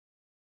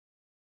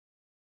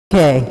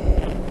Okay.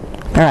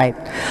 All right.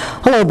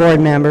 Hello, board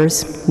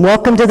members.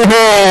 Welcome to the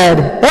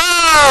Hood.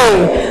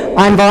 Hey!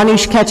 I'm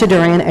Vanish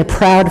Ketchadurian, a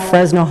proud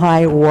Fresno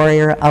High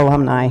Warrior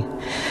alumni.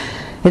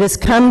 It has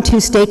come to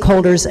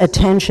stakeholders'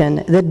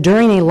 attention that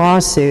during a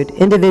lawsuit,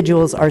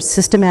 individuals are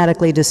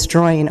systematically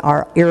destroying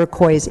our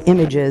Iroquois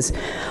images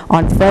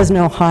on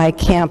Fresno High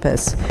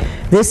campus.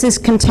 This is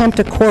contempt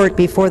of court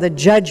before the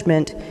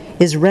judgment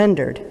is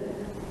rendered.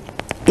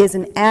 Is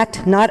an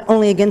act not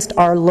only against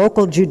our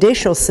local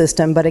judicial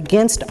system, but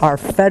against our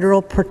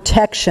federal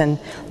protection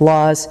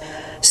laws,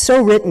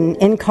 so written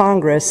in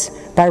Congress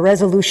by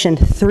Resolution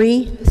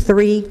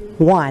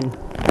 331.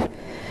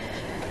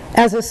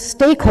 As a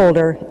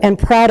stakeholder and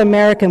proud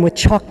American with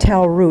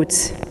Choctaw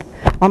roots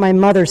on my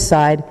mother's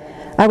side,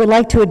 I would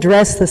like to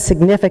address the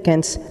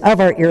significance of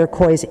our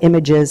Iroquois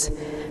images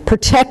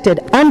protected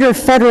under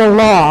federal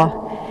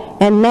law,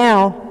 and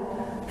now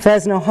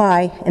Fresno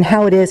High, and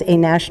how it is a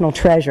national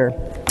treasure.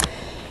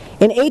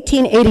 In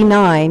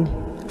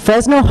 1889,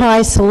 Fresno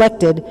High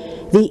selected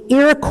the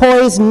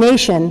Iroquois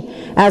Nation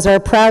as our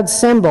proud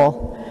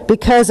symbol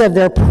because of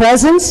their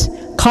presence,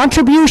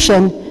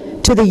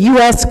 contribution to the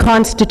U.S.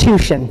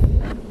 Constitution.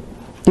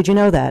 Did you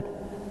know that?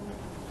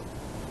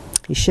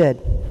 You should.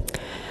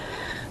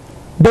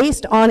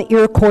 Based on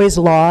Iroquois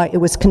law, it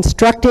was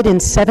constructed in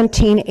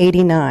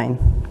 1789.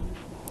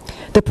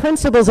 The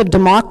principles of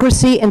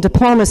democracy and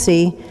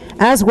diplomacy,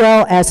 as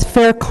well as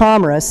fair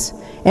commerce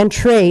and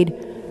trade,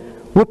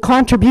 were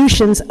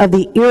contributions of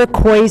the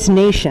Iroquois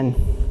Nation.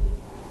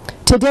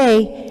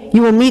 Today,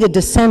 you will meet a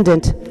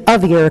descendant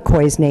of the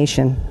Iroquois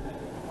Nation.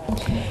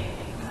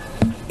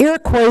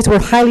 Iroquois were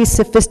highly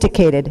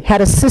sophisticated,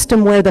 had a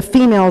system where the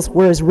females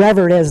were as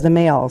revered as the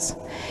males.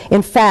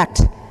 In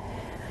fact,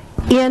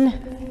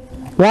 in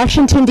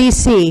Washington,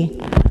 D.C.,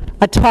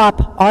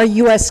 atop our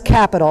U.S.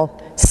 Capitol,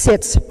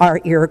 sits our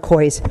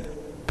Iroquois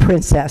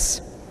princess,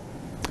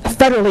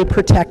 federally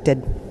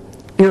protected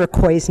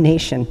Iroquois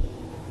Nation.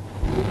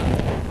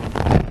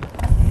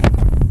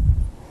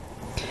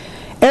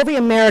 Every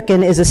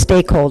American is a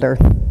stakeholder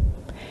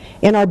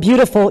in our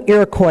beautiful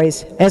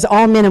Iroquois, as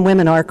all men and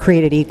women are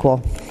created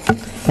equal.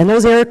 And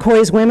those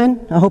Iroquois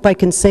women, I hope I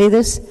can say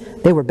this,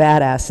 they were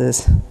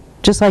badasses,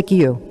 just like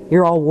you.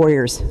 You're all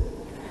warriors.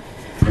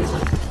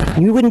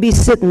 You wouldn't be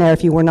sitting there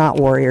if you were not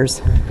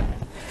warriors.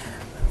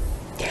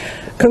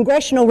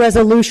 Congressional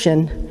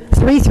Resolution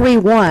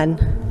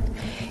 331,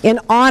 in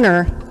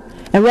honor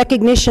and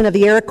recognition of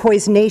the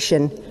Iroquois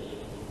Nation,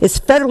 is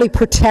federally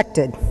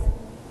protected.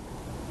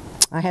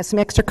 I have some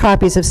extra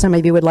copies if some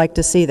of you would like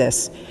to see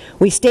this.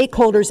 We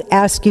stakeholders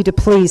ask you to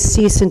please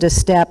cease and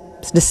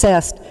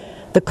desist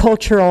the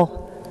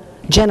cultural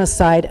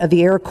genocide of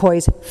the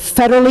Iroquois'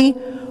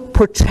 federally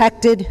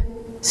protected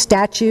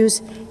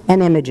statues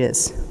and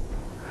images.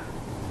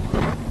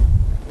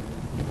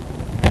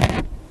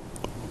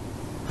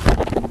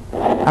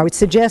 I would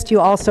suggest you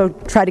also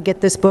try to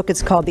get this book.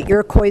 It's called The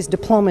Iroquois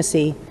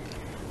Diplomacy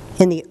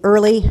in the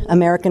Early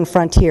American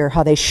Frontier,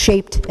 how they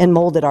shaped and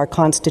molded our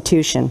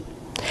Constitution.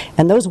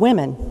 And those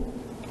women,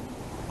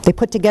 they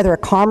put together a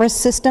commerce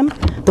system.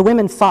 The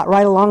women fought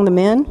right along the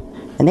men,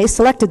 and they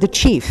selected the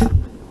chief.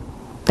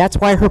 That's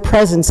why her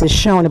presence is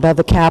shown above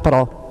the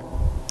Capitol.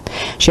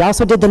 She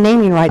also did the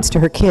naming rights to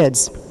her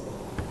kids.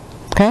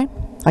 Okay?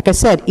 Like I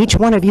said, each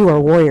one of you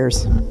are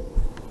warriors.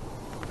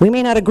 We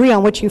may not agree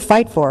on what you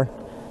fight for,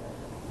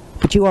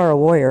 but you are a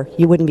warrior.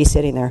 You wouldn't be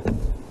sitting there.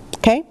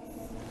 Okay?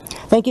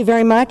 Thank you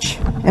very much,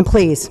 and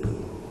please,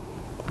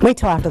 wait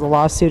till after the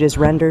lawsuit is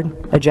rendered,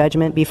 a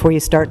judgment, before you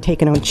start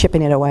taking and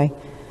chipping it away.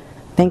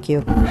 Thank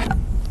you.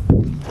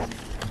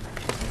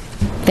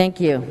 Thank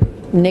you.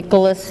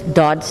 Nicholas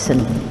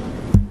Dodson.